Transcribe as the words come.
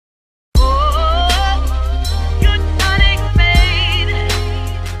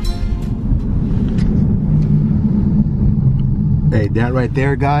Okay, that right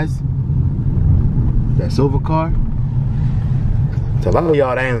there, guys, that silver car, to a lot of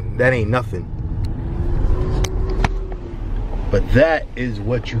y'all, that ain't nothing. But that is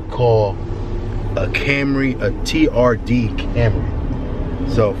what you call a Camry, a TRD Camry.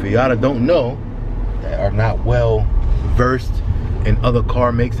 So for y'all that don't know, that are not well versed in other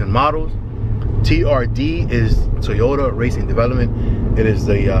car makes and models, TRD is Toyota Racing Development. It is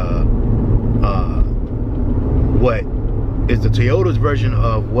the what is the Toyota's version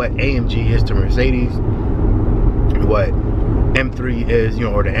of what AMG is to Mercedes, what M3 is, you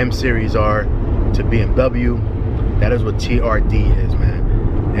know, or the M series are to BMW. That is what TRD is,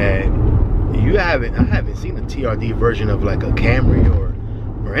 man. And I haven't seen a TRD version of like a Camry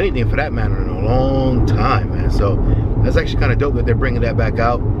or anything for that matter in a long time, man. So that's actually kind of dope that they're bringing that back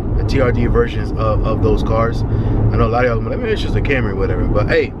out, the TRD versions of those cars. I know a lot of y'all are like, man, it's just a Camry or whatever, but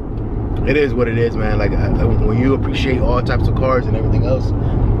hey, it is what it is, man. Like when you appreciate all types of cars and everything else,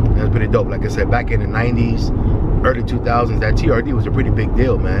 that's pretty dope. Like I said, back in the 90s, early 2000s, that TRD was a pretty big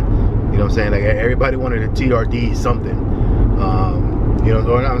deal, man. You know what I'm saying? Like everybody wanted a TRD something. You know,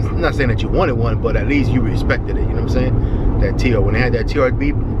 or I'm not saying that you wanted one, but at least you respected it. You know what I'm saying? That TR, when they had that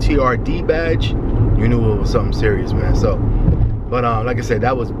TRD badge, you knew it was something serious, man. So, but like I said,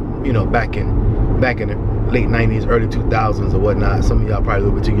 that was, you know, back in the late 90s, early 2000s or whatnot. Some of y'all probably a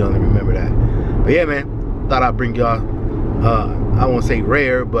little bit too young to remember that. But yeah, man, thought I'd bring y'all, I won't say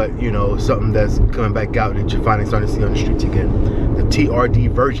rare, but you know, something that's coming back out that you're finally starting to see on the streets again. The TRD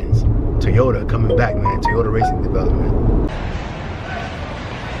versions. Toyota coming back, man. Toyota Racing Development.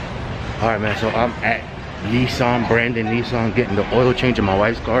 All right, man, so I'm at Nissan, Brandon Nissan, getting the oil change in my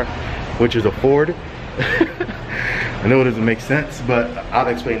wife's car, which is a Ford. I know it doesn't make sense, but I'll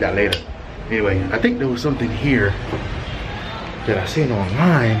explain that later. Anyway, I think there was something here that I seen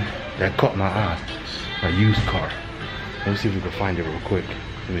online that caught my eye. A used car. Let me see if we can find it real quick.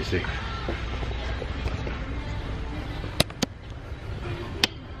 Let me see.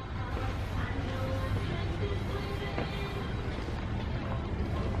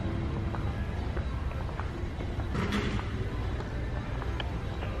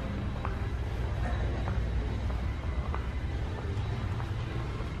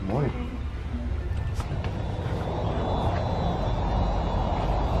 Morning.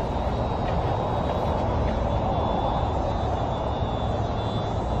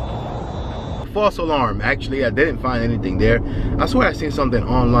 False alarm. Actually, I didn't find anything there. I swear I seen something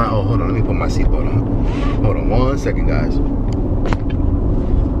online. Oh, hold on. Let me put my seatbelt on. Hold on 1 second, guys.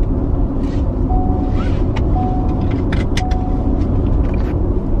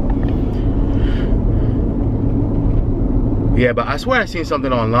 Yeah, but I swear I seen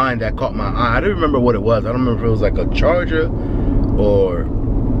something online that caught my eye. I don't remember what it was. I don't remember if it was like a charger or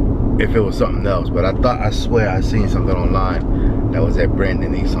if it was something else. But I swear I seen something online that was at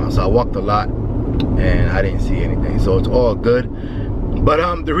Brandon Nissan. So I walked a lot and I didn't see anything. So it's all good.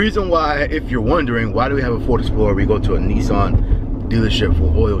 But the reason why, if you're wondering, why do we have a Ford Explorer? We go to a Nissan dealership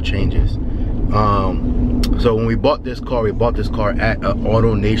for oil changes. So when we bought this car at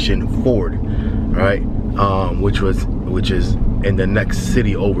AutoNation Ford, right? Which is in the next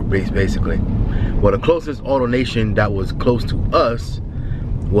city over, basically. Well, the closest AutoNation that was close to us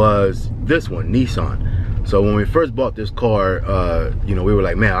was this one, Nissan. So when we first bought this car, you know, we were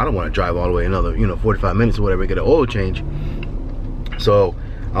like, man, I don't want to drive all the way another, you know, 45 minutes or whatever to get an oil change. So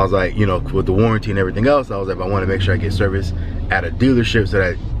I was like, you know, with the warranty and everything else, I was like, I want to make sure I get service at a dealership so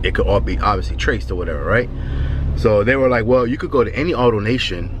that it could all be obviously traced or whatever, right? So they were like, well, you could go to any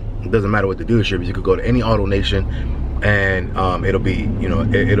AutoNation. It doesn't matter what the dealership is. You could go to any AutoNation and it'll be, you know,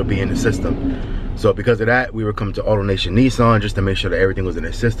 it'll be in the system. So because of that, we were coming to AutoNation Nissan just to make sure that everything was in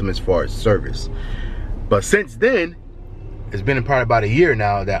the system as far as service. But since then, it's been probably about a year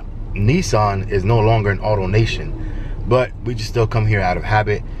now that Nissan is no longer an AutoNation. But we just still come here out of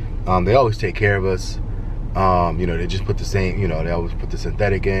habit. They always take care of us. You know, they just put the same, you know, they always put the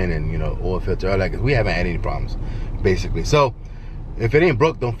synthetic in and, you know, oil filter. Like, we haven't had any problems, basically. So if it ain't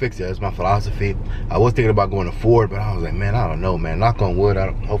broke, don't fix it. That's my philosophy. I was thinking about going to Ford, but I was like, man, I don't know, man. Knock on wood.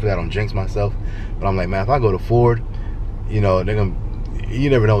 Hopefully I don't jinx myself. But I'm like, man, if I go to Ford, you know, they're gonna, you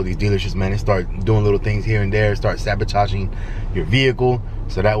never know with these dealerships, man. They start doing little things here and there, start sabotaging your vehicle.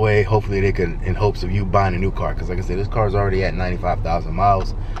 So that way, hopefully they can, in hopes of you buying a new car. Because like I said, this car is already at 95,000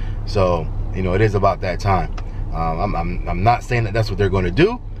 miles. So, you know, it is about that time. I'm not saying that that's what they're going to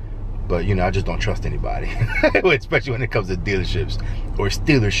do, but, you know, I just don't trust anybody. Especially when it comes to dealerships, or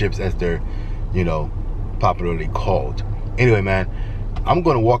stealerships as they're, you know, popularly called. Anyway, man, I'm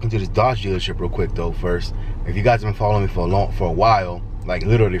going to walk into this Dodge dealership real quick, though, first. If you guys have been following me for a while, like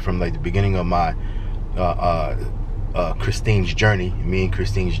literally from like the beginning of my Christine's journey, me and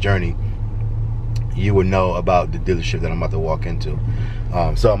Christine's journey, you would know about the dealership that I'm about to walk into.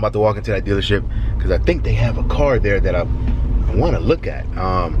 So I'm about to walk into that dealership because I think they have a car there that I want to look at.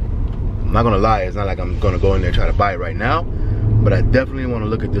 I'm not gonna lie, it's not like I'm gonna go in there and try to buy it right now, but I definitely want to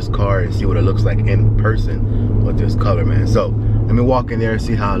look at this car and see what it looks like in person with this color, man. So let me walk in there and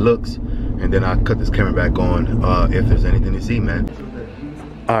see how it looks, and then I'll cut this camera back on if there's anything to see, man.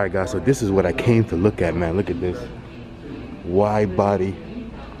 All right, guys, so this is what I came to look at, man. Look at this Widebody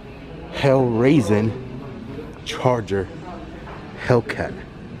Hellraisin Charger Hellcat.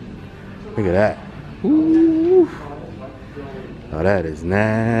 Look at that. Ooh. Oh, that is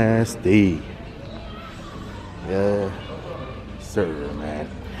nasty. Yeah, sir, man.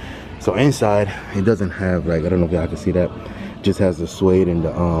 So inside, it doesn't have, like, I don't know if y'all can see that. It just has the suede and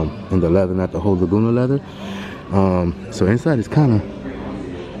the leather, not the whole Laguna leather. So inside is kind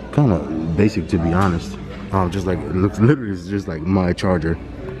of basic, to be honest. Just like, it looks literally just like my Charger,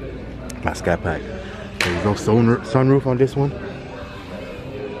 my Scat pack. There's no sunroof on this one,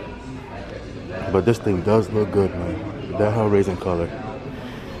 but this thing does look good, man. That Hellraisin color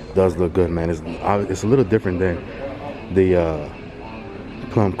does look good, man. It's a little different than the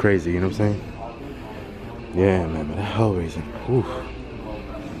Plum Crazy, you know what I'm saying? Yeah, man, but that Hellraisin, oof,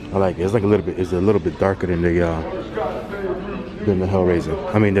 I like it. It's like a little bit darker than the Hellraisin.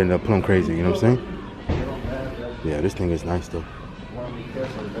 I mean, than the Plum Crazy, you know what I'm saying? Yeah, this thing is nice though.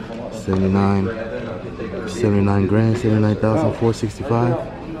 79 grand, 79,465.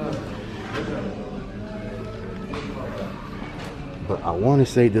 But I want to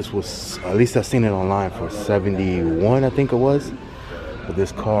say this was, at least I seen it online for 71, I think it was. But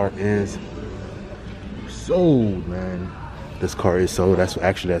this car is sold, man. This car is sold. That's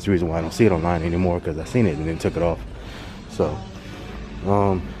the reason why I don't see it online anymore, because I seen it and then took it off. So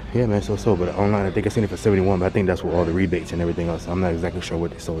yeah, man, so but online I think I seen it for 71, but I think that's with all the rebates and everything else. I'm not exactly sure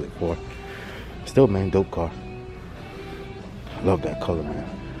what they sold it for. Still, man, dope car. I love that color, man.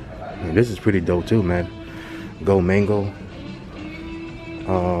 And this is pretty dope too, man. Go Mango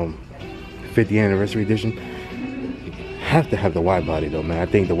 50th anniversary edition. Have to have the wide body though, man. I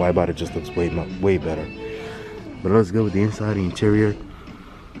think the wide body just looks way better. But let's go with the inside, the interior.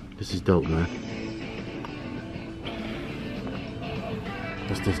 This is dope, man.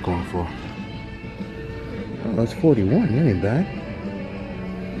 What's this going for? Oh, that's 41. That ain't bad.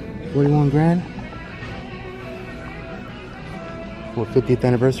 41 grand for 50th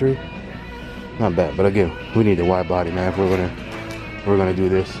anniversary. Not bad, but again, we need the wide body, man, if we're gonna do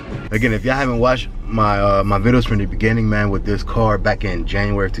this. Again, if y'all haven't watched my my videos from the beginning, man, with this car back in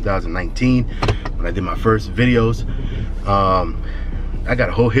January of 2019 when I did my first videos, I got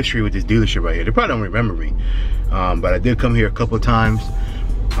a whole history with this dealership right here. They probably don't remember me, but I did come here a couple of times.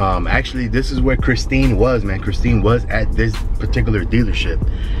 Actually, this is where Christine was, man. Christine was at this particular dealership,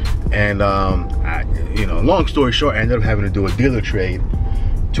 and you know, long story short, I ended up having to do a dealer trade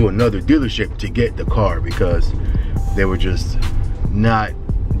to another dealership to get the car because they were just not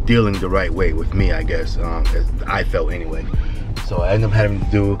dealing the right way with me, I guess, as I felt anyway. So I ended up having to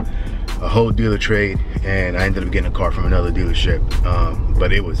do a whole dealer trade, and I ended up getting a car from another dealership,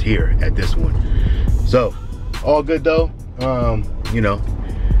 but it was here at this one. So all good though. You know,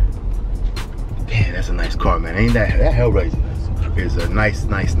 damn, that's a nice car, man. Ain't that Hellraisin is a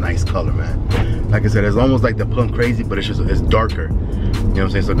nice color, man. Like I said, it's almost like the Plum Crazy, but it's darker. You know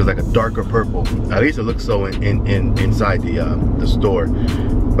what I'm saying? So it's like a darker purple. At least it looks so inside the store.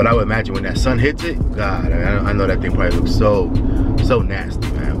 But I would imagine when that sun hits it, God, I know that thing probably looks so nasty,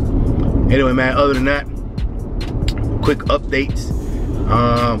 man. Anyway, man, other than that, quick updates.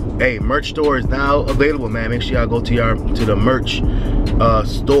 Hey, merch store is now available, man. Make sure y'all go to the merch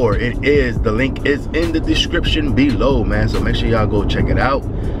store. The link is in the description below, man. So make sure y'all go check it out.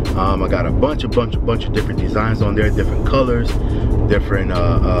 I got a bunch of different designs on there, different colors, different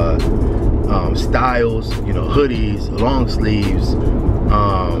styles, you know, hoodies, long sleeves,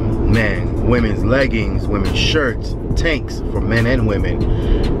 man, women's leggings, women's shirts, tanks for men and women.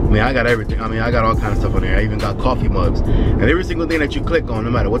 I mean, I got everything. I mean, I got all kinds of stuff on there. I even got coffee mugs, and every single thing that you click on, no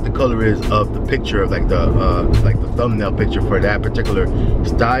matter what the color is of the picture, of like the thumbnail picture for that particular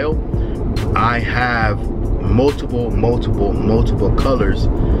style, I have multiple colors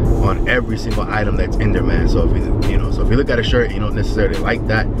on every single item that's in there, man. So if you look at a shirt, you don't necessarily like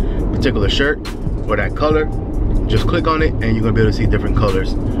that particular shirt or that color, just click on it and you're gonna be able to see different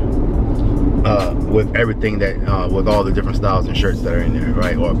colors with everything that with all the different styles and shirts that are in there,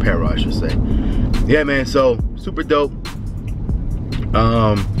 right? Or apparel, I should say. Yeah, man, so super dope.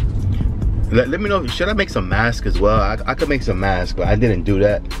 Let me know, should I make some masks as well? I could make some masks, but I didn't do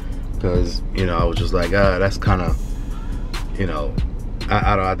that because, you know, I was just like, that's kind of you know,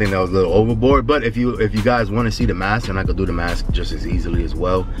 I don't know, I think that was a little overboard. But if you guys want to see the mask, and I could do the mask just as easily as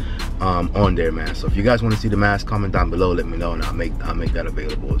well on there, man. So if you guys want to see the mask, comment down below, let me know, and I'll make that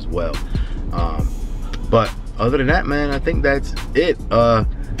available as well. But other than that, man, I think that's it.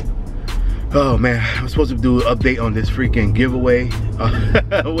 Oh man, I'm supposed to do an update on this freaking giveaway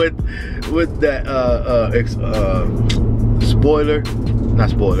with that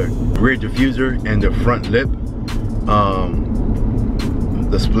rear diffuser and the front lip,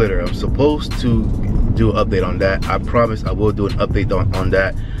 the splitter. I'm supposed to do an update on that. I promise I will do an update on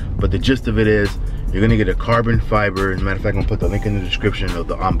that. But the gist of it is, you're gonna get a carbon fiber. As a matter of fact, I'm gonna put the link in the description of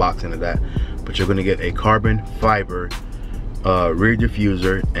the unboxing of that. But you're gonna get a carbon fiber rear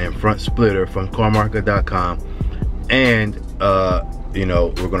diffuser and front splitter from carmarket.com, and you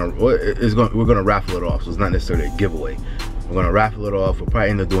know, we're gonna raffle it off. So it's not necessarily a giveaway. We're gonna raffle it off. We'll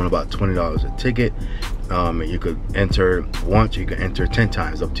probably end up doing about $20 a ticket. And you could enter once, you can enter 10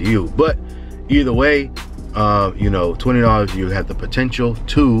 times, up to you. But either way, you know, $20, you have the potential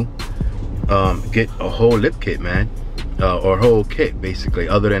to get a whole lip kit, man, or a whole kit basically,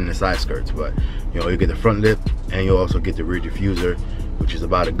 other than the side skirts. But you know, you get the front lip, and you'll also get the rear diffuser, which is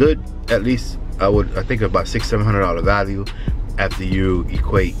about a good, at least I think about $600–700 value after you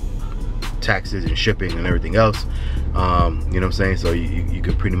equate taxes and shipping and everything else. You know what I'm saying? So you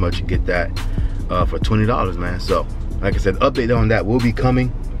could pretty much get that for $20, man. So like I said, update on that will be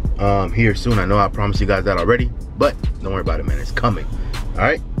coming here soon. I know I promised you guys that already, but don't worry about it, man, it's coming. All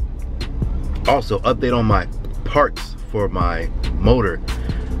right. Also, update on my parts for my motor.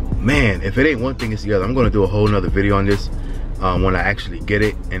 Man, if it ain't one thing, it's the other. I'm gonna do a whole nother video on this when I actually get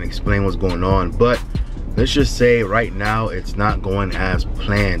it and explain what's going on. But let's just say right now it's not going as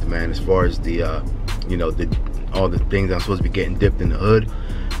planned, man, as far as the you know, all the things I'm supposed to be getting dipped in the hood,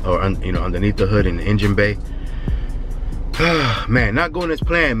 or you know, underneath the hood in the engine bay. Man, not going as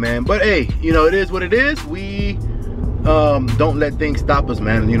planned, man. But hey, you know, it is what it is. We don't let things stop us,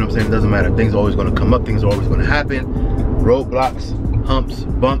 man. You know what I'm saying? It doesn't matter. Things are always gonna come up, things are always gonna happen. Roadblocks, humps,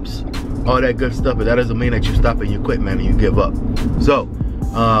 bumps, all that good stuff, but that doesn't mean that you stop and you quit, man, and you give up. So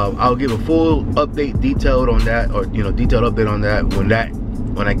I'll give a full update, detailed on that, or you know, detailed update on that when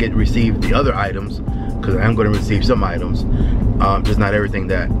I receive the other items, because I am going to receive some items, just not everything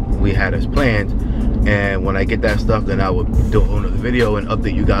that we had as planned. And when I get that stuff, then I will do another video and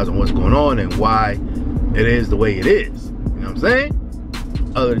update you guys on what's going on and why it is the way it is. You know what I'm saying?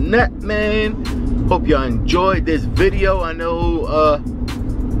 Other than that, man, hope y'all enjoyed this video. I know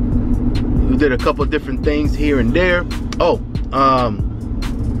we did a couple different things here and there. Oh,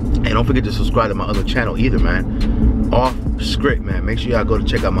 and don't forget to subscribe to my other channel either, man. Off Script, man. Make sure y'all go to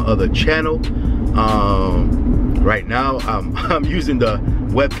check out my other channel. Right now, I'm using the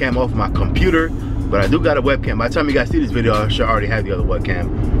webcam off my computer, but I do got a webcam. By the time you guys see this video, I should already have the other webcam.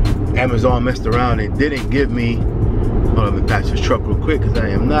 Amazon messed around and didn't give me. Let me pass this truck real quick, because I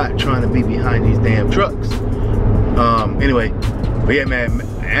am not trying to be behind these damn trucks. Anyway, but yeah, man,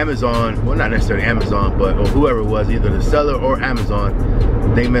 Amazon, well, not necessarily Amazon, but or whoever it was, either the seller or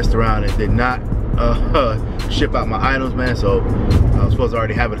Amazon, they messed around and did not ship out my items, man. So I was supposed to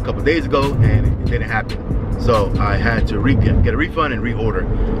already have it a couple days ago, and it didn't happen. So I had to get a refund and reorder.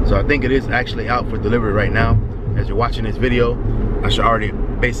 So I think it is actually out for delivery right now. As you're watching this video, I should already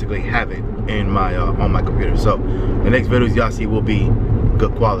basically have it in my on my computer. So the next videos y'all see will be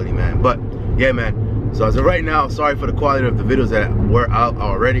good quality, man. But yeah, man, so as of right now, sorry for the quality of the videos that were out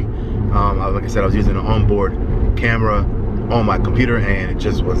already. Like I said, I was using an onboard camera on my computer, and it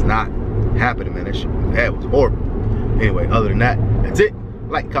just was not happening, man. That was horrible. Anyway, other than that, that's it.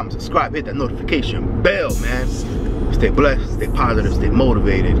 Like, comment, subscribe, hit that notification bell, man. Stay blessed, stay positive, stay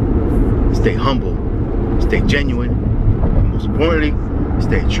motivated, stay humble, stay genuine, and most importantly,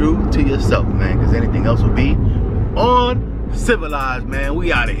 stay true to yourself, man, because anything else will be uncivilized, man.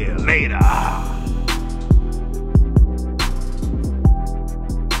 We out of here. Later.